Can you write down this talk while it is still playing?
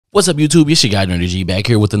What's up, YouTube? It's your guy, Nerdy G, back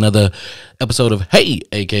here with another episode of Hey,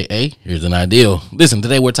 aka Here's an Ideal. Listen,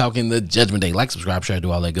 today we're talking the Judgment Day. Like, subscribe, share,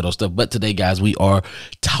 do all that good old stuff. But today, guys, we are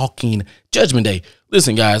talking Judgment Day.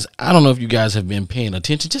 Listen, guys, I don't know if you guys have been paying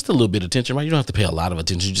attention, just a little bit of attention, right? You don't have to pay a lot of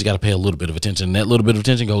attention. You just got to pay a little bit of attention. And that little bit of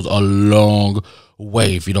attention goes a long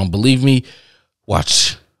way. If you don't believe me,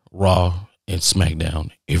 watch Raw and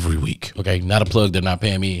SmackDown every week. Okay, not a plug. They're not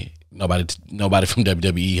paying me. Nobody from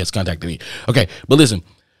WWE has contacted me. Okay, but listen.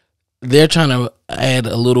 They're trying to add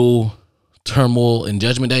a little turmoil in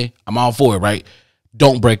Judgment Day. I'm all for it, right?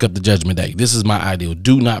 Don't break up the Judgment Day. This is my ideal.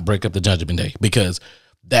 Do not break up the Judgment Day, because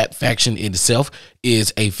that faction itself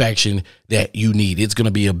is a faction that you need. It's going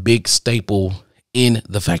to be a big staple in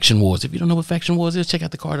the faction wars. If you don't know what faction wars is, check out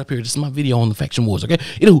the card up here. This is my video on the faction wars, okay?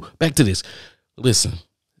 Anywho, back to this. Listen,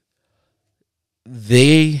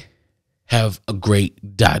 they have a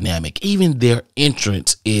great dynamic. Even their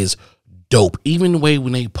entrance is dope. Even the way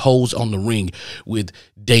when they pose on the ring with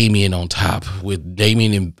Damien on top, with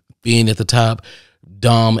Damien and Finn at the top,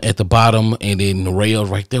 Dom at the bottom, and then Rhea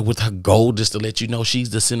right there with her gold, just to let you know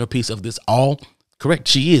she's the centerpiece of this all. Correct,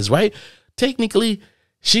 she is, right? Technically,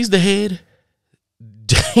 she's the head.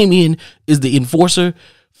 Damien is the enforcer.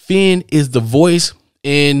 Finn is the voice.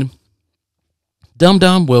 And Dum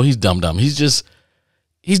Dum, well, he's Dum Dum. He's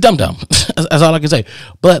Dum Dum. That's all I can say.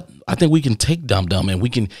 But I think we can take Dum Dum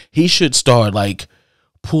and he should start like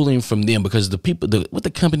pulling from them, because the people, with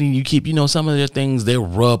the company you keep, you know, some of their things, they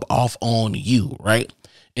rub off on you, right?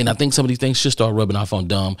 And I think some of these things should start rubbing off on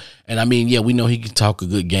Dum. And I mean, yeah, we know he can talk a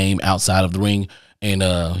good game outside of the ring, and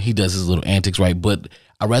he does his little antics, right? But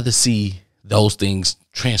I'd rather see those things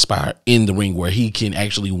transpire in the ring, where he can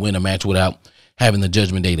actually win a match without having the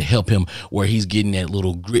Judgment Day to help him, where he's getting that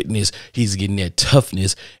little gritness, he's getting that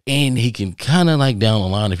toughness, and he can kind of like down the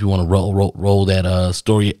line, if you want to roll that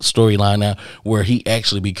storyline out, where he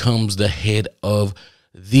actually becomes the head of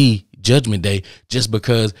the Judgment Day, just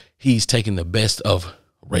because he's taking the best of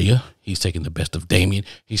Rhea, he's taking the best of Damien,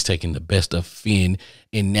 he's taking the best of Finn,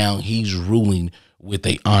 and now he's ruling with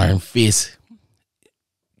a iron fist.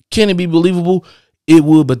 Can it be believable? It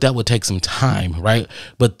would, but that would take some time, right?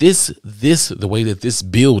 But the way that this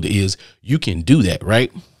build is, you can do that,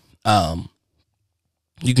 right?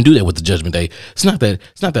 You can do that with the Judgment Day. It's not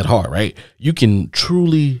that hard, right? You can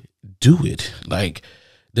truly do it. Like,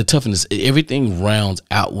 the toughness, everything rounds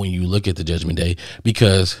out when you look at the Judgment Day,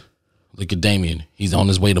 because look at Damien. He's on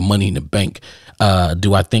his way to Money in the Bank.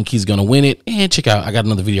 Do I think he's gonna win it? And check out, I got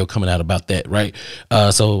another video coming out about that, right?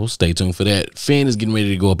 So stay tuned for that. Finn is getting ready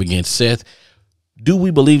to go up against Seth. Do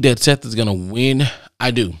we believe that Seth is gonna win?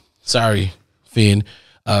 I do. Sorry, Finn.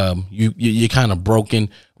 You're kind of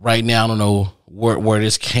broken right now. I don't know where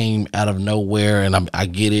this came out of nowhere, and I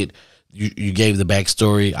get it. You gave the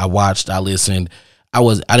backstory. I watched. I listened. I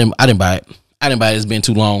didn't buy it. I didn't buy it. It's been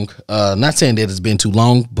too long. Not saying that it's been too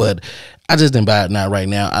long, but I just didn't buy it. Not right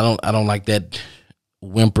now. I don't like that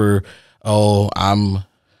whimper. Oh,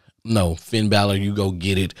 no, Finn Balor. You go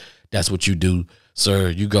get it. That's what you do, sir.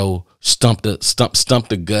 You go stump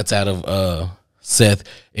the guts out of Seth,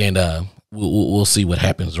 and we'll see what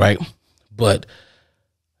happens, right? But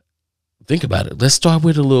think about it. Let's start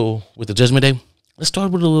with the Judgment Day. Let's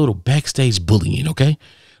start with a little backstage bullying, okay?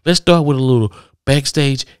 Let's start with a little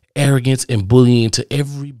backstage arrogance and bullying to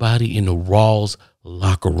everybody in the Raw's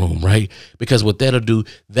locker room, right? Because what that'll do,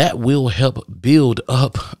 that will help build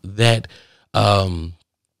up that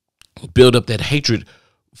hatred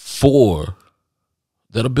for.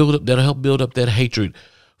 That'll help build up that hatred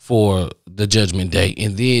for the Judgment Day.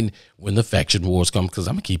 And then when the faction wars come, because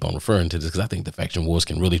I'm gonna keep on referring to this, because I think the faction wars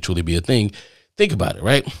can really truly be a thing. Think about it,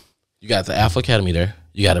 right? You got the Alpha Academy there,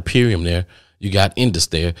 you got Imperium there, you got Indus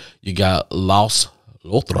there, you got Los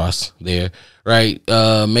Lothros there, right?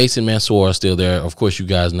 Mason Mansoor is still there. Of course, you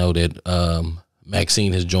guys know that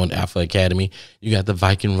Maxine has joined Alpha Academy. You got the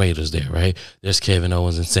Viking Raiders there, right? There's Kevin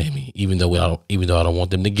Owens and Sammy. Even though I don't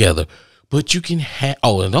want them together. But you can have,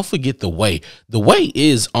 oh, and don't forget The Way. The Way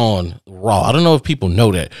is on Raw. I don't know if people know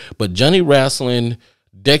that, but Johnny Wrestling,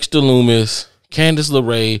 Dexter Loomis, Candice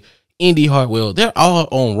LeRae, Indy Hartwell, they're all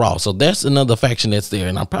on Raw. So that's another faction that's there,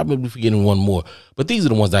 and I'm probably forgetting one more. But these are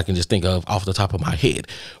the ones I can just think of off the top of my head,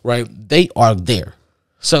 right? They are there.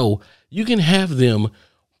 So you can have them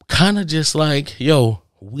kind of just like, yo,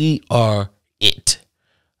 we are it.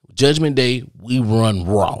 Judgment Day, we run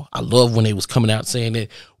Raw. I love when they was coming out saying that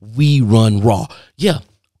we run Raw. Yeah,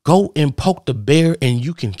 go and poke the bear, and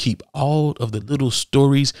you can keep all of the little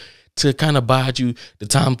stories to kind of bide you the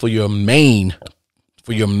time for your main,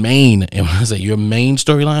 and when I say your main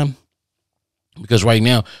storyline, because right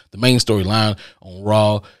now the main storyline on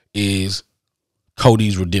Raw is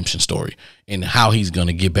Cody's redemption story and how he's going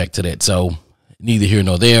to get back to that. So neither here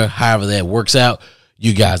nor there. However that works out,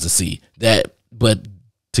 you guys will see that. But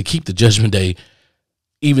to keep the Judgment Day,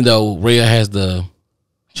 even though Rhea has the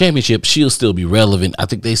championship, she'll still be relevant. I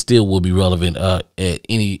think they still will be relevant at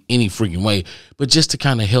any freaking way. But just to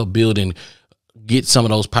kind of help build and get some of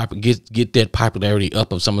those get that popularity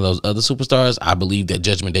up of some of those other superstars, I believe that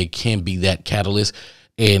Judgment Day can be that catalyst.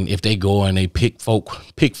 And if they go and they pick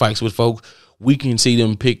fights with folk, we can see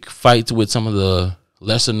them pick fights with some of the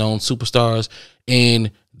lesser known superstars.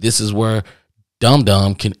 And this is where Dum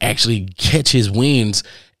Dum can actually catch his wins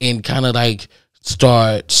and kind of like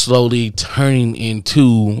start slowly turning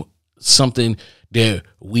into something that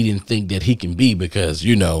we didn't think that he can be, because,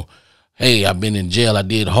 you know, hey, I've been in jail, I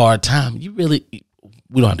did hard time.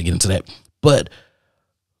 We don't have to get into that, but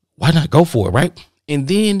why not go for it, right? And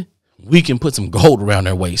then we can put some gold around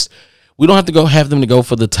their waist. We don't have to have them to go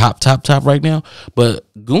for the top right now, but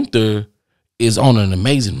Gunther is on an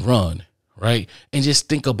amazing run, right? And just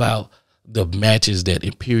think about the matches that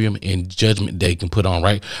Imperium and Judgment Day can put on,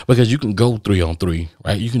 right? Because you can go 3-on-3,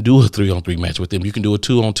 right? You can do a 3-on-3 match with them. You can do a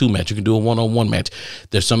 2-on-2 match. You can do a 1-on-1 match.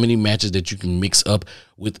 There's so many matches that you can mix up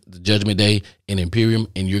with the Judgment Day and Imperium,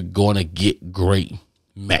 and you're going to get great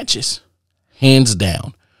matches, hands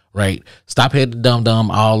down, right? Stop heading Dum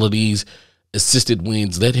Dum all of these assisted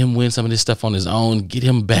wins. Let him win some of this stuff on his own. Get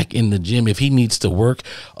him back in the gym. If he needs to work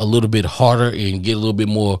a little bit harder and get a little bit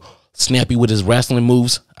more snappy with his wrestling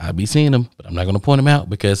moves, I'll be seeing them, but I'm not going to point them out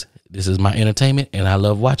because this is my entertainment and I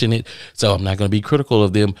love watching it. So I'm not going to be critical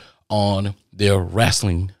of them on their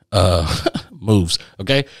wrestling moves.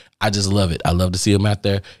 Okay. I just love it. I love to see them out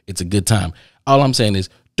there. It's a good time. All I'm saying is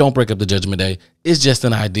don't break up the Judgment Day. It's just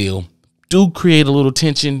an ideal. Do create a little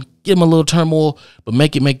tension, give them a little turmoil, but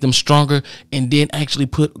make them stronger, and then actually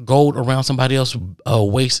put gold around somebody else's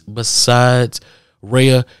waist besides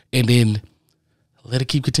Rhea, and then let it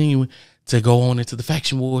keep continuing to go on into the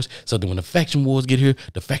faction wars. So that when the faction wars get here,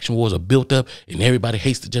 the faction wars are built up and everybody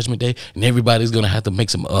hates the Judgment Day and everybody's going to have to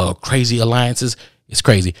make some crazy alliances. It's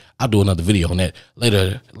crazy. I'll do another video on that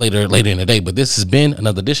later in the day. But this has been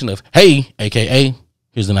another edition of Hey, AKA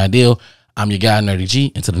Here's an Ideal. I'm your guy, Nerdy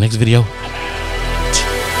G. Until the next video.